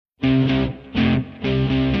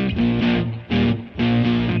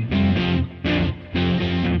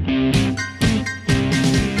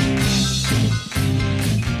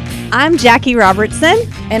I'm Jackie Robertson.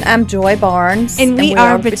 And I'm Joy Barnes. And we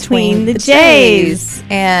are Between the Jays.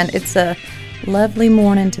 And it's a lovely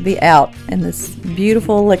morning to be out in this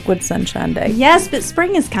beautiful liquid sunshine day. Yes, but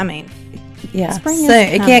spring is coming. Yeah, spring is soon.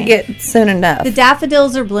 It can't get soon enough. The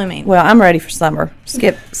daffodils are blooming. Well, I'm ready for summer.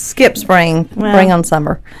 Skip spring, bring on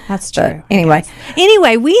summer. That's true. But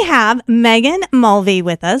anyway, we have Megan Mulvey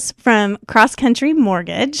with us from Cross Country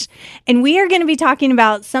Mortgage, and we are going to be talking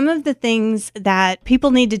about some of the things that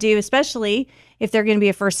people need to do, especially if they're going to be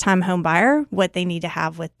a first-time home buyer, what they need to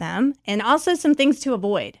have with them, and also some things to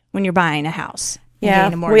avoid when you're buying a house. Yeah,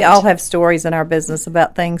 we all have stories in our business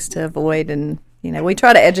about things to avoid, and we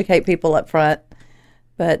try to educate people up front,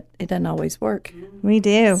 but it doesn't always work. We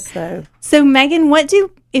do. So Megan,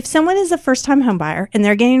 if someone is a first-time home buyer and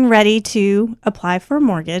they're getting ready to apply for a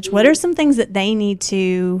mortgage, what are some things that they need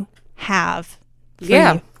to have for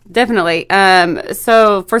you? Definitely.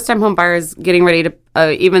 So first-time home buyers getting ready to,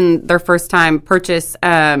 even their first-time purchase,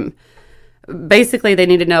 basically they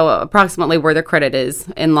need to know approximately where their credit is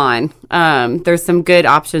in line. There's some good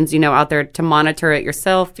options, out there to monitor it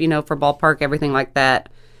yourself, for ballpark, everything like that.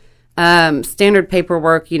 Standard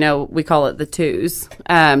paperwork, we call it the twos.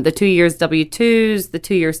 The 2 years W-2s, the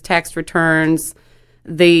 2 years tax returns,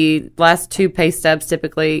 the last 2 pay stubs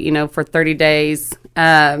typically, for 30 days,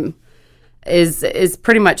 is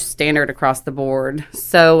pretty much standard across the board.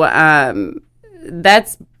 So,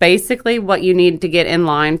 that's basically what you need to get in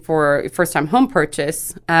line for first-time home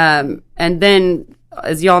purchase. And then,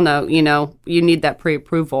 as y'all know, you need that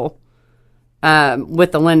pre-approval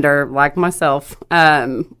with the lender, like myself,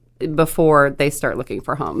 before they start looking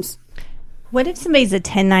for homes. What if somebody's a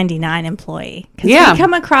 1099 employee? Because we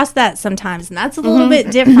come across that sometimes, and that's a little bit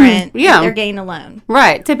different if they're getting a loan.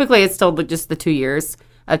 Right. Typically, it's still just the 2 years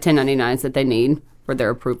of 1099s that they need for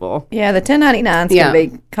their approval. Yeah, the 1099s can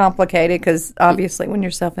be complicated because obviously when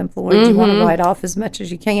you're self-employed, you want to write off as much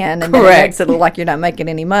as you can, and then it makes it look like you're not making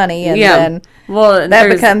any money, and then that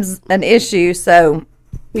becomes an issue. So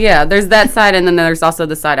there's that side, and then there's also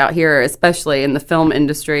the side out here, especially in the film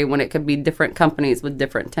industry, when it could be different companies with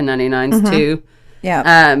different 1099s too.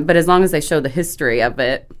 Yeah. But as long as they show the history of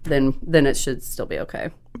it, then it should still be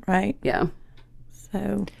okay. Right. Yeah.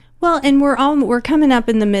 So. Well, and we're coming up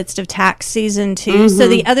in the midst of tax season too. So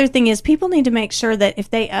the other thing is people need to make sure that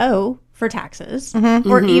if they owe for taxes,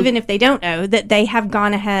 or even if they don't owe, that they have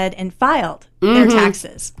gone ahead and filed their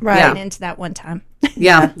taxes into that one time.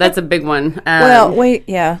 Yeah, that's a big one. Well,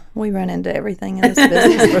 we run into everything in this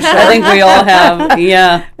business for sure. I think we all have.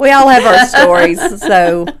 Yeah, we all have our stories.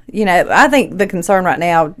 So I think the concern right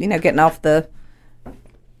now, getting off the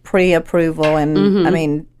pre-approval, and I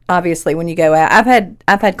mean, obviously, when you go out,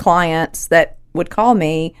 I've had clients that would call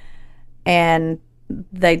me, and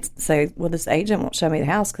they'd say, "Well, this agent won't show me the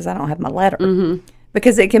house because I don't have my letter,"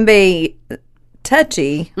 because it can be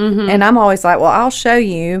touchy. And I'm always like, "Well, I'll show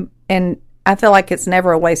you," and I feel like it's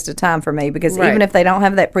never a waste of time for me because even if they don't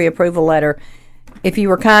have that pre-approval letter, if you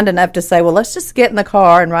were kind enough to say, "Well, let's just get in the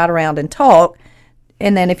car and ride around and talk,"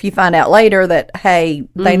 and then if you find out later that hey,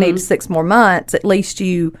 they need 6 more months, at least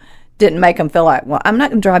you didn't make them feel like, well, I'm not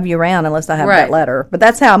going to drive you around unless I have that letter. But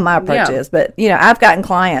that's how my approach is. But, I've gotten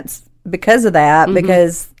clients because of that,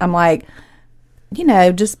 because I'm like,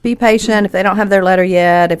 just be patient. If they don't have their letter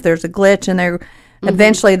yet, if there's a glitch in there,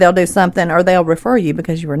 eventually they'll do something, or they'll refer you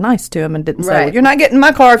because you were nice to them and didn't say, well, you're not getting in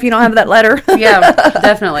my car if you don't have that letter. Yeah,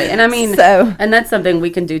 definitely. And I mean, and that's something we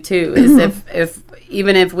can do too, is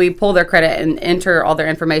even if we pull their credit and enter all their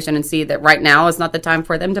information and see that right now is not the time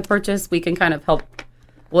for them to purchase, we can kind of help.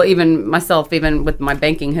 Well, even myself, even with my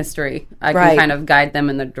banking history, I can kind of guide them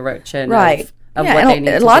in the direction of what they need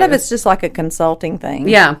to do. A lot of it's just like a consulting thing.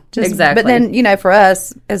 Yeah, exactly. But then, for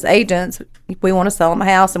us as agents, we want to sell them a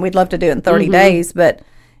house, and we'd love to do it in 30 days. But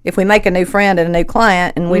if we make a new friend and a new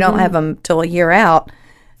client, and we don't have them till a year out,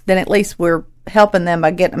 then at least we're helping them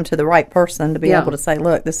by getting them to the right person to be able to say,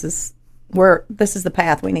 look, this is the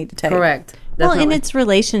path we need to take. Correct. Well, Definitely. and it's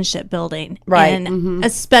relationship building. Right. And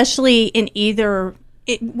especially in either...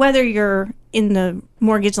 whether you're in the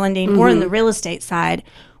mortgage lending or in the real estate side,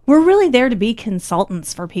 we're really there to be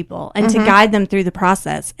consultants for people and to guide them through the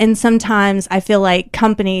process. And sometimes I feel like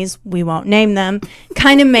companies, we won't name them,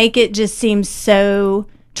 kind of make it just seem so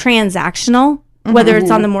transactional, whether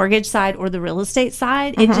it's on the mortgage side or the real estate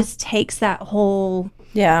side. It just takes that whole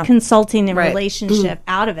consulting and relationship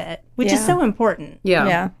out of it, which is so important.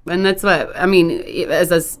 Yeah. And that's what, I mean,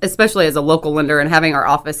 especially as a local lender and having our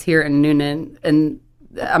office here in Newnan, and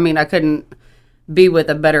I mean, I couldn't be with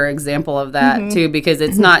a better example of that too, because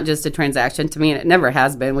it's not just a transaction to me, and it never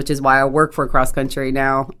has been, which is why I work for Cross Country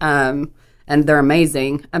now. And and they're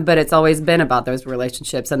amazing. But it's always been about those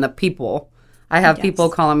relationships and the people. I have people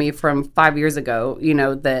calling me from 5 years ago,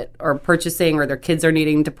 that are purchasing or their kids are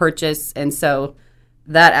needing to purchase. And so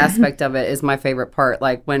that aspect of it is my favorite part.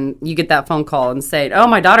 Like when you get that phone call and say, oh,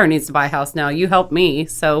 my daughter needs to buy a house now. You help me,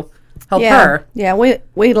 so help her. Yeah,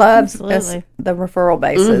 we love Absolutely. the referral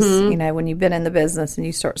basis. When you've been in the business and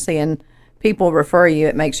you start seeing people refer you,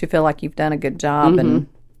 it makes you feel like you've done a good job. And,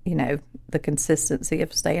 the consistency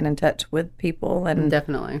of staying in touch with people and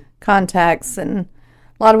Definitely contacts and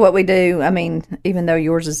a lot of what we do, I mean, even though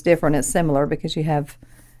yours is different, it's similar because you have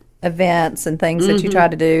events and things that you try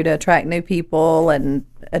to do to attract new people and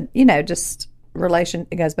just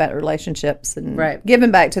it goes back to relationships and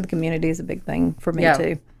giving back to the community is a big thing for me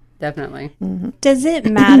too. Definitely. Does it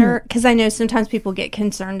matter? Because I know sometimes people get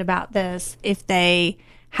concerned about this if they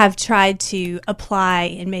have tried to apply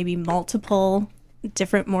in maybe multiple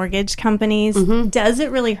different mortgage companies. Does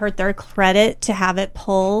it really hurt their credit to have it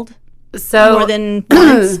pulled more than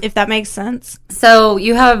once, if that makes sense? So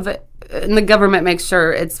you have, and the government makes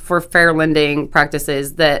sure it's for fair lending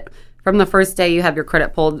practices that from the first day you have your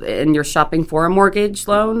credit pulled and you're shopping for a mortgage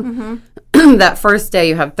loan, that first day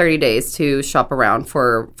you have 30 days to shop around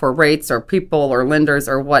for rates or people or lenders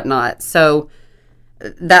or whatnot. So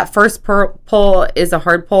that first pull is a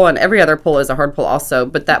hard pull, and every other pull is a hard pull also.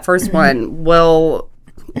 But that first one will,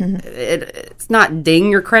 it's not ding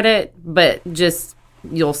your credit, but just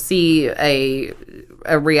you'll see a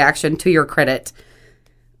reaction to your credit.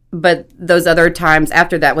 But those other times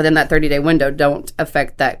after that, within that 30-day window, don't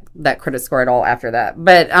affect that credit score at all after that.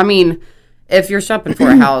 But, I mean, if you're shopping for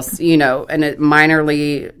a house, and it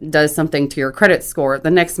minorly does something to your credit score, the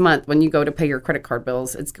next month when you go to pay your credit card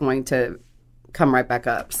bills, it's going to come right back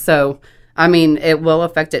up. So, I mean, it will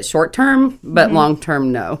affect it short term, but long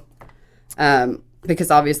term, no. Because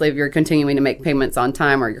obviously if you're continuing to make payments on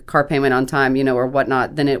time or your car payment on time, or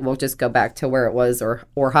whatnot, then it will just go back to where it was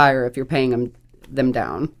or higher if you're paying them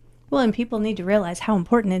down. Well, and people need to realize how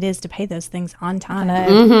important it is to pay those things on time.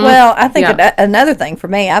 Well, I think another thing for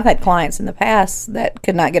me, I've had clients in the past that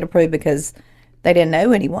could not get approved because they didn't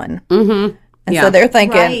know anyone. And so they're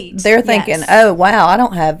thinking, oh, wow, I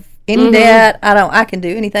don't have any debt. I can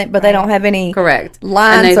do anything, but they don't have any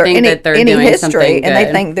lines or any history, and they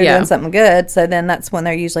think they're doing something good. So then that's when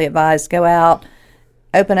they're usually advised, go out,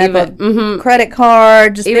 open up a credit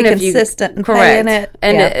card, just be consistent in paying it.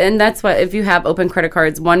 And that's what, if you have open credit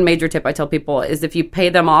cards, one major tip I tell people is if you pay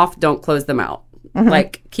them off, don't close them out.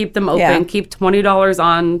 Like keep them open, keep $20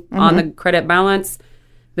 on the credit balance,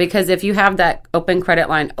 because if you have that open credit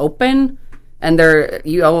line open, and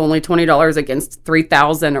you owe only $20 against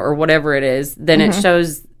 $3,000 or whatever it is, then it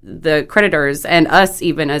shows the creditors and us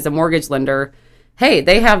even as a mortgage lender, hey,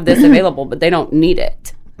 they have this available, but they don't need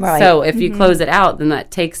it. Right. So if you close it out, then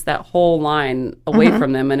that takes that whole line away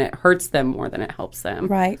from them, and it hurts them more than it helps them.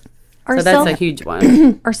 Right. So that's a huge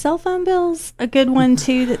one. Are cell phone bills a good one,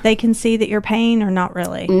 too, that they can see that you're paying, or not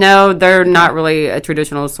really? No, they're not really a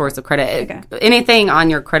traditional source of credit. Okay. Anything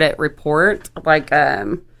on your credit report, like...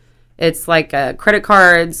 it's like credit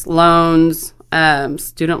cards, loans,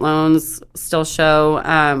 student loans still show,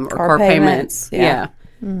 or car payments. Yeah.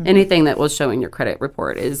 Anything that will show in your credit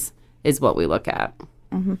report is what we look at.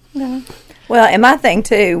 Well, and my thing,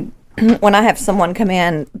 too, when I have someone come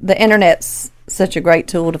in, the internet's such a great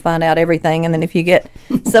tool to find out everything. And then if you get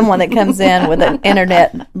someone that comes in with an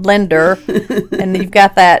internet lender and you've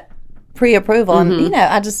got that pre-approval, and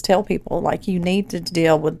I just tell people, like, you need to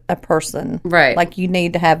deal with a person, right? Like, you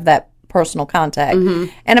need to have that personal contact.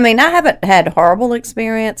 And I mean, I haven't had horrible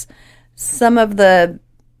experience. Some of the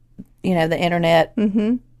the internet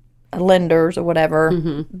lenders or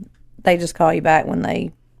whatever, they just call you back when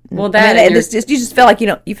they you just feel like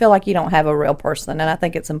you don't have a real person, and I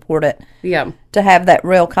think it's important to have that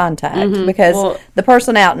real contact, because the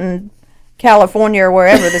person out in California or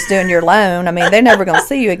wherever that's doing your loan, I mean, they're never going to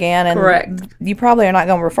see you again, and you probably are not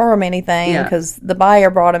going to refer them anything because the buyer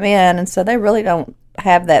brought them in, and so they really don't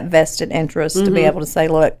have that vested interest to be able to say,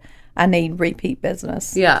 look, I need repeat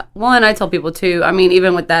business. Yeah. Well, and I tell people too, I mean,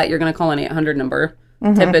 even with that, you're going to call an 800 number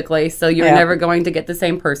typically, so you're never going to get the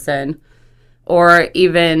same person. Or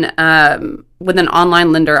even with an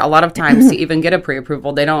online lender, a lot of times to even get a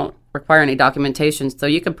pre-approval, they don't require any documentation, so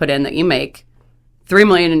you could put in that you make $3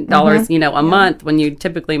 million, a month when you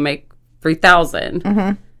typically make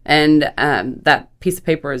 $3,000, and that piece of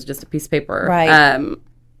paper is just a piece of paper. Right.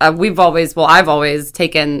 I've always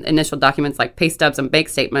taken initial documents like pay stubs and bank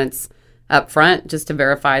statements up front just to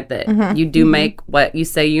verify that you do make what you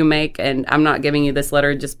say you make, and I'm not giving you this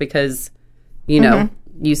letter just because,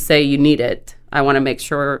 you say you need it. I want to make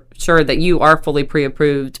sure that you are fully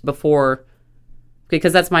pre-approved before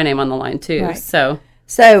because that's my name on the line too. Right. So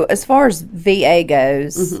as far as VA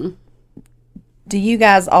goes, do you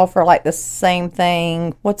guys offer like the same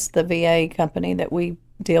thing? What's the VA company that we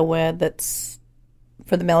deal with that's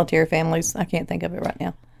for the military families? I can't think of it right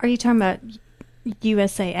now. Are you talking about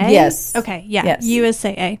USAA? Yes. Okay. Yeah. Yes.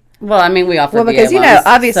 USAA. well, I mean, we offer Because VA you know, loans,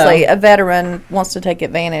 obviously, so- a veteran wants to take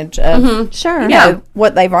advantage of Sure. you Yeah. know,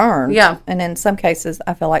 what they've earned. Yeah. And in some cases,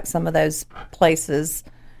 I feel like some of those places,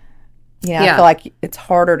 you know, I Yeah. feel like it's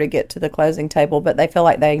harder to get to the closing table, but they feel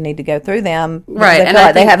like they need to go through them. because Right, They and feel I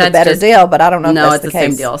like they think have a that's better just- deal, but I don't know if No, that's it's the case.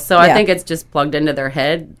 same deal. So I Yeah. think it's just plugged into their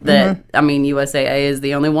head that I mean, USAA is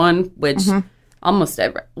the only one, which almost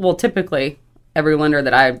typically every lender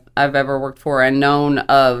that I've ever worked for and known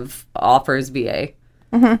of offers VA.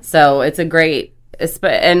 So it's a great.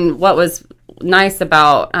 And what was nice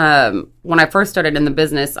about when I first started in the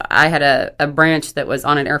business, I had a branch that was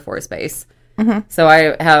on an Air Force base. So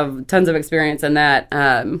I have tons of experience in that.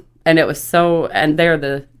 And it was and they're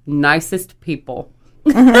the nicest people.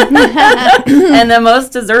 And the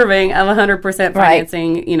most deserving of 100%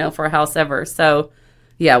 financing, you know, for a house ever. So,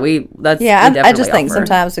 yeah, we I definitely just think offer.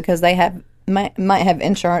 sometimes because they might have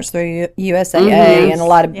insurance through USAA and a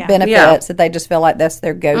lot of benefits that they just feel like that's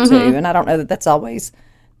their go-to, and I don't know that that's always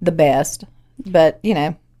the best, but you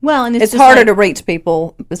know, Well, and it's just harder like- to reach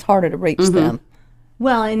people. It's harder to reach them.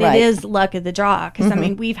 Well, and Right. it is luck of the draw because I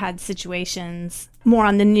mean we've had situations more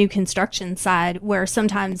on the new construction side where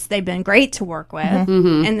sometimes they've been great to work with,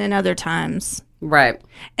 and then other times, Right.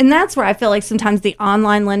 and that's where I feel like sometimes the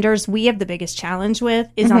online lenders we have the biggest challenge with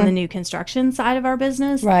is on the new construction side of our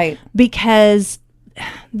business, Right. Because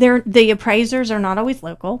the appraisers are not always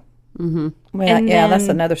local. Well, And yeah, that's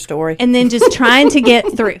then- another story. And then just trying to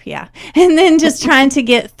get through, and then just trying to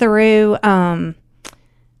get through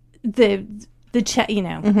the check, you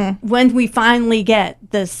know, when we finally get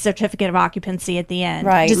the certificate of occupancy at the end,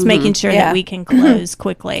 Right. just making sure Yeah. that we can close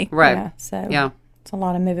quickly. Right. Yeah, so Yeah. it's a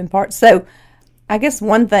lot of moving parts. So I guess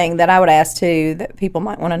one thing that I would ask too that people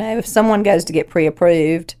might want to know, if someone goes to get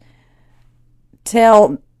pre-approved,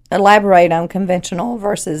 elaborate on conventional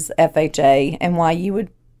versus FHA and why you would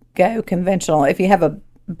go conventional. If you have a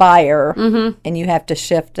buyer and you have to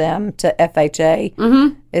shift them to FHA,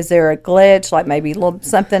 is there a glitch, like maybe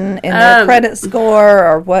something in their credit score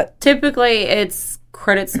or what? Typically, it's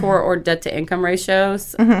credit score or debt to income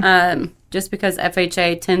ratios. Just because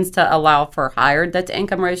FHA tends to allow for higher debt to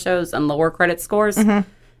income ratios and lower credit scores.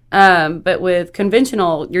 But with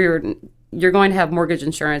conventional, you're going to have mortgage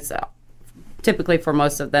insurance. Typically, for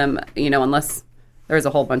most of them, you know, unless there's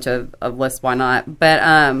a whole bunch of lists, why not?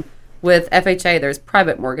 But with FHA, there's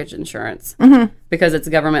private mortgage insurance because it's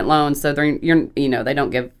a government loan, so they don't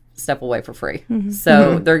give stuff away for free.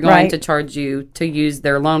 So they're going Right. to charge you to use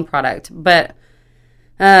their loan product. But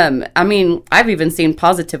I mean, I've even seen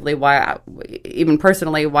positively even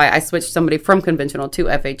personally, why I switched somebody from conventional to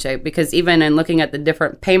FHA, because even in looking at the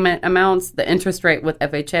different payment amounts, the interest rate with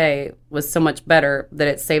FHA was so much better that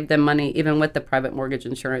it saved them money even with the private mortgage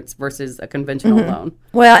insurance versus a conventional loan.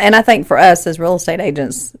 Well, and I think for us as real estate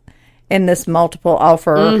agents in this multiple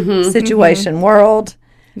offer situation world,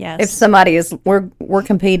 Yes. if somebody we're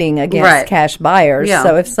competing against Right. cash buyers. Yeah.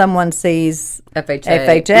 So if someone sees FHA.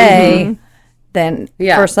 FHA, then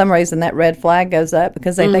Yeah. for some reason that red flag goes up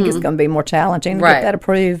because they think it's going to be more challenging to Right. get that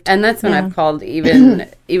approved. And that's when I've called, even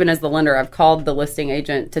as the lender, I've called the listing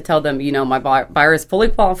agent to tell them, you know, my buyer is fully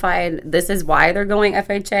qualified. This is why they're going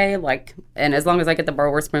FHA. Like, and as long as I get the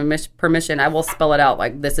borrower's permission, I will spell it out.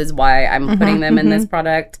 Like, this is why I'm putting them in this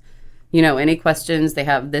product. You know, any questions, they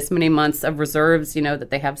have this many months of reserves, you know, that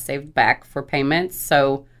they have saved back for payments.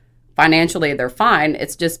 So financially, they're fine.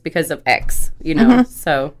 It's just because of X, you know.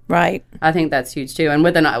 So Right. I think that's huge too. And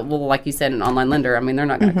with like you said, an online lender, I mean, they're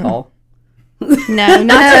not going to call. no, not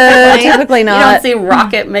No, typically. typically You don't not. see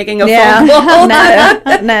Rocket making a Yeah. phone call No.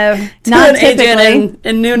 to Not an agent typically.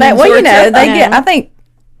 in Noonan, Well, you know, Georgia. they No. get, I think,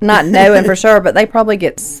 not knowing for sure, but they probably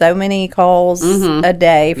get so many calls a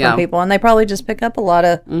day from Yeah. people, and they probably just pick up a lot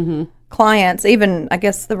of clients. Even, I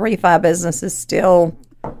guess, the refi business is still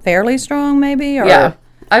fairly strong, maybe? Or, Yeah.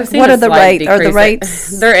 I've seen What a are the slight rate? Are the decrease.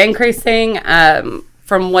 rates? They're increasing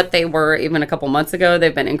from what they were even a couple months ago.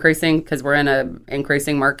 They've been increasing because we're in a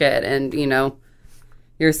increasing market, and you know,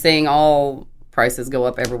 you're seeing all prices go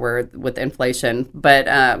up everywhere with inflation. But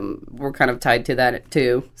we're kind of tied to that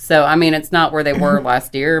too. So I mean, it's not where they were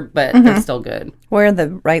last year, but they're still good. Where are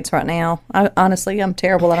the rates right now? Honestly, I'm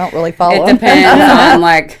terrible. I don't really follow It them. depends on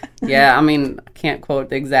I mean, I can't quote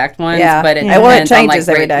the exact ones, Yeah. but it Yeah. Well, it depends on changes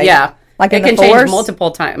every day. Yeah. Like it in the can fours? change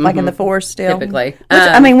multiple times. Like in the fours still? Typically.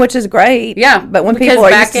 Which is great. Yeah, But when because people are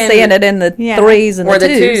back used to in- seeing it in the threes and Or the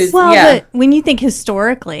the twos. twos. Well, Yeah. but when you think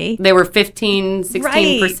historically, They were 15,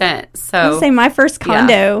 16%. I'll So say my first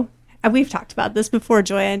condo, we've talked about this before,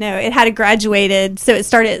 Joy, I know. It had a graduated, so it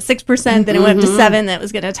started at 6%, then it went up to 7, then it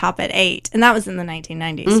was going to top at 8. And that was in the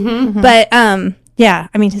 1990s. But, yeah,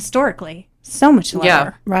 I mean, historically, so much lower.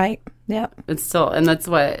 Yeah. Right. Yep. it's still, and that's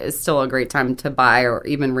what is still a great time to buy or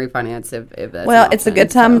even refinance if that's Well, an it's a option, good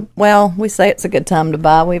time. so. Well, we say it's a good time to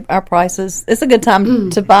buy. Our prices. It's a good time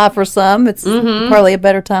to buy for some. It's probably a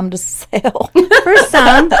better time to sell. For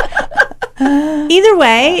some. Either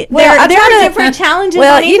way, Well, I there try are to- different challenges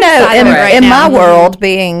Well, on either side in, of it right in now. my world,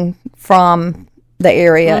 being from the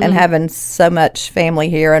area and having so much family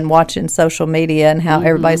here and watching social media and how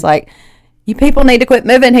everybody's like, you people need to quit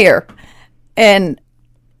moving here. And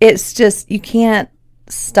it's just, you can't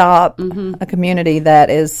stop a community that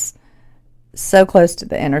is so close to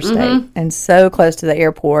the interstate and so close to the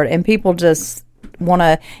airport. And people just want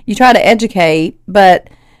to, you try to educate, but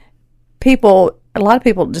a lot of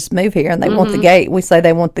people just move here and they want the gate. We say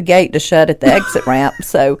they want the gate to shut at the exit ramp.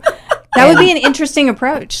 So That would be an interesting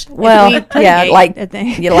approach. if well, we put a yeah, gate like at the-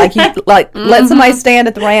 you let somebody stand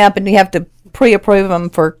at the ramp and you have to pre-approve them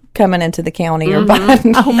for coming into the county or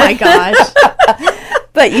buying. Oh my gosh.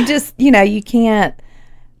 But you just, you can't.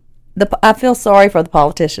 I feel sorry for the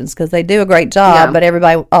politicians because they do a great job, Yeah. but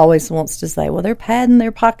everybody always wants to say, "Well, they're padding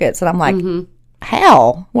their pockets," and I'm like,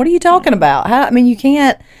 "How? What are you talking about? How? I mean, you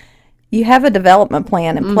can't. You have a development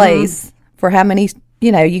plan in place for how many.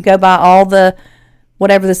 You go by all the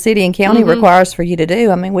whatever the city and county requires for you to do.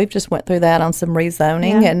 I mean, we've just went through that on some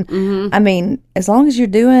rezoning, and I mean, as long as you're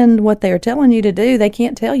doing what they're telling you to do, they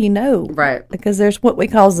can't tell you no, Right. Because there's what we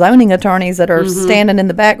call zoning attorneys that are standing in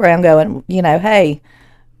the background going, hey,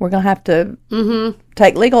 we're going to have to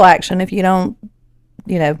take legal action if you don't,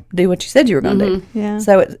 do what you said you were going to do. Yeah.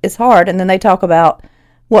 So it's hard. And then they talk about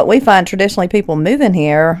what we find traditionally people moving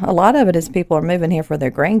here. A lot of it is people are moving here for their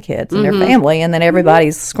grandkids and their family. And then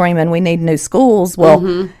everybody's screaming, we need new schools.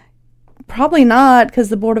 Well, probably not, because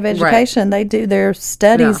the Board of Education, they do their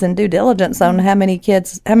studies and due diligence on how many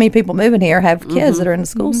people moving here have kids that are in the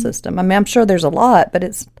school system. I mean, I'm sure there's a lot, but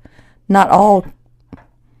it's not all.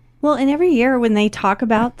 Well, and every year when they talk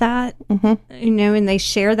about that, and they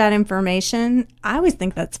share that information, I always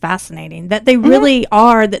think that's fascinating that they really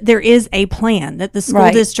are, that there is a plan, that the school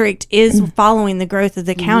Right. district is following the growth of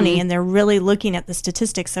the county, and they're really looking at the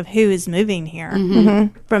statistics of who is moving here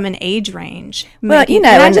from an age range. Well, and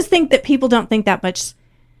I and- just think that people don't think that much.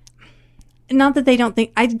 Not that they don't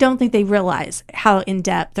think, I don't think they realize how in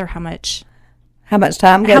depth or how much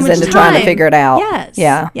time goes much into trying to time? figure it out. Yes,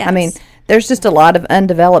 Yeah. yes. I mean, there's just a lot of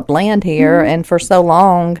undeveloped land here. And for so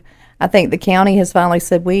long, I think the county has finally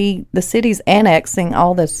said, the city's annexing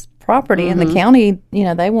all this property and the county,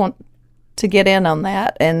 they want to get in on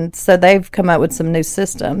that. And so they've come up with some new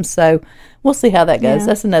systems. So we'll see how that goes. Yeah.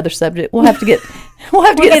 That's another subject. We'll have to get,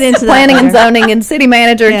 get into that planning and later. zoning and city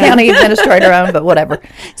manager and county administrator on, but whatever.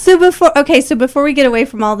 So before we get away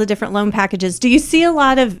from all the different loan packages, do you see a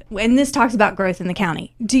lot of, and this talks about growth in the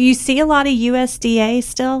county, do you see a lot of USDA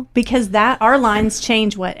still? Because our lines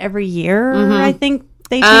change every year, I think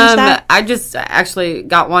they change that. I just actually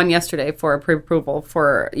got one yesterday for a pre-approval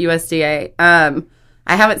for USDA.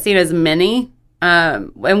 I haven't seen as many.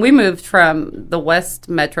 And we moved from the West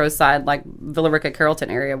Metro side, like Villa Rica, Carrollton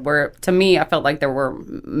area, where to me, I felt like there were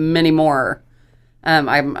many more.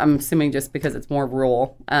 I'm assuming just because it's more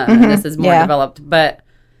rural, and this is more developed, but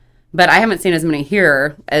I haven't seen as many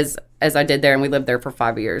here as I did there, and we lived there for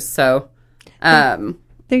 5 years. So,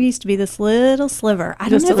 There used to be this little sliver. I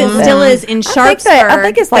don't Just know a if it little still bit. is in I Sharpsburg.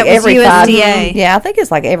 think it's like that was every 5 USDA. Yeah, I think it's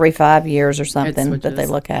like every 5 years or something that switches. they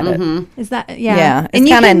look at it. Is that yeah? Yeah, And it's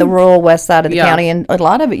you kind of in the can- rural west side of the Yeah. county, and a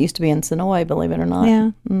lot of it used to be in Sonoy, believe it or not.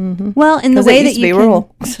 Yeah. Well, and the Because way it that used to be you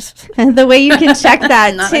rural. can, the way you can check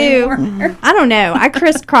that Not too. anymore. I don't know. I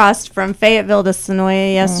crisscrossed from Fayetteville to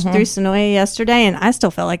Sonoya through Sonoya yesterday, and I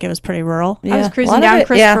still felt like it was pretty rural. I was a cruising lot of down it-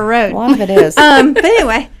 Christopher Road. A lot of it is. But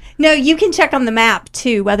anyway, no, you can check on the map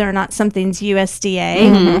too whether or not something's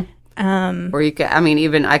USDA. or you can,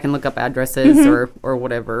 even I can look up addresses or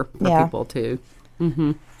whatever for Yeah. people too.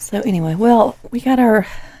 So anyway, well, we got our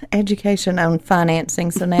education on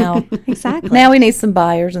financing, so now Exactly. now we need some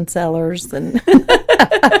buyers and sellers, and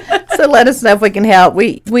so let us know if we can help.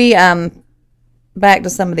 We back to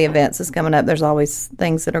some of the events that's coming up. There's always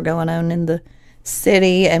things that are going on in the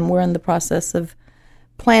city, and we're in the process of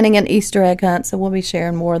planning an Easter egg hunt, so we'll be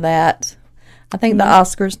sharing more of that. I think the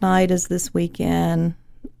Oscars night is this weekend.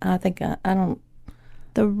 I think I don't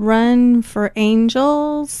The Run for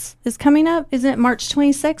Angels is coming up. Isn't it March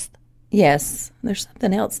 26th? Yes. There's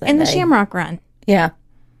something else that And the day. Shamrock Run. Yeah.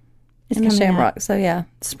 is And the coming up. Shamrock. So, yeah.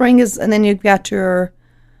 Spring is, and then you've got your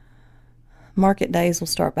market days will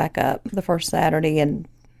start back up the first Saturday in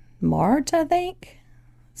March, I think.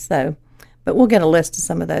 So, but we'll get a list of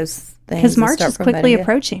some of those things. Because and March start is quickly promoting it.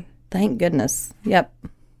 approaching. Thank goodness. Yep.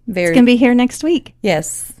 Very. It's going to be here next week.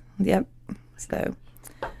 Yes. Yep. So,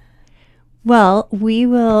 Well, we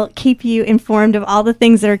will keep you informed of all the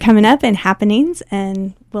things that are coming up and happenings,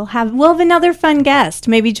 and we'll have another fun guest.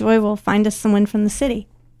 Maybe Joy will find us someone from the city.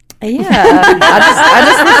 yeah. I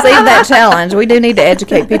just received that challenge. We do need to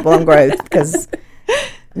educate people on growth because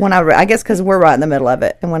when I guess because we're right in the middle of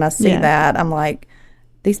it, and when I see Yeah. that, I'm like,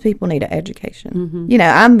 these people need an education. You know,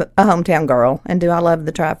 I'm a hometown girl, and do I love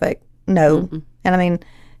the traffic? No. And I mean,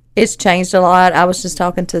 it's changed a lot. I was just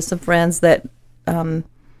talking to some friends that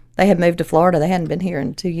they had moved to Florida. They hadn't been here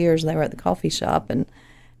in 2 years. They were at the coffee shop, and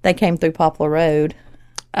they came through Poplar Road.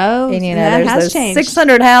 Oh, And, you know, that there's has those changed.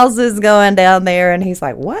 600 houses going down there. And he's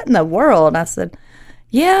like, what in the world? And I said,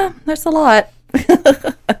 yeah, there's a lot.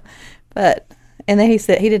 And then he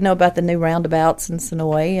said he didn't know about the new roundabouts in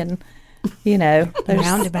Sonoy. And, you know, there's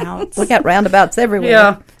Roundabouts. we got roundabouts everywhere.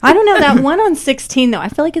 Yeah. I don't know. That one on 16, though, I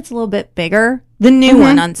feel like it's a little bit bigger. The new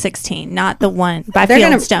one on 16, not the one by They're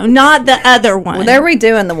gonna- Fieldstone, not the other one. Well, they're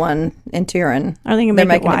redoing the one in Turin. Are they gonna They're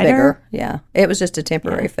make it making wider? bigger. Yeah. It was just a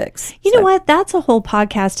temporary fix. You know what? That's a whole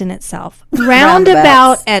podcast in itself. Roundabout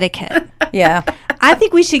Roundabouts. etiquette. Yeah. I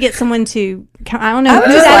think we should get someone to, I don't know, I would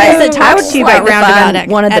who just that is like, that I would talks just to you like about to roundabout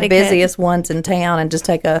find one of the etiquette. busiest ones in town and just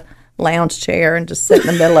take a lounge chair and just sit in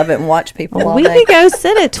the middle of it and watch people all We day. could go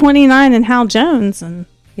sit at 29 and Hal Jones and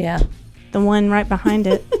Yeah. the one right behind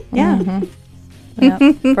it. Yeah. Yeah,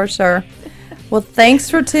 for sure. Well, thanks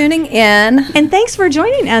for tuning in. And thanks for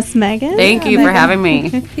joining us, Megan. Thank you for having me.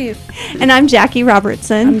 Thank you. And I'm Jackie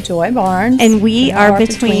Robertson. I'm Joy Barnes. And we are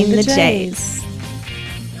Between the Jays.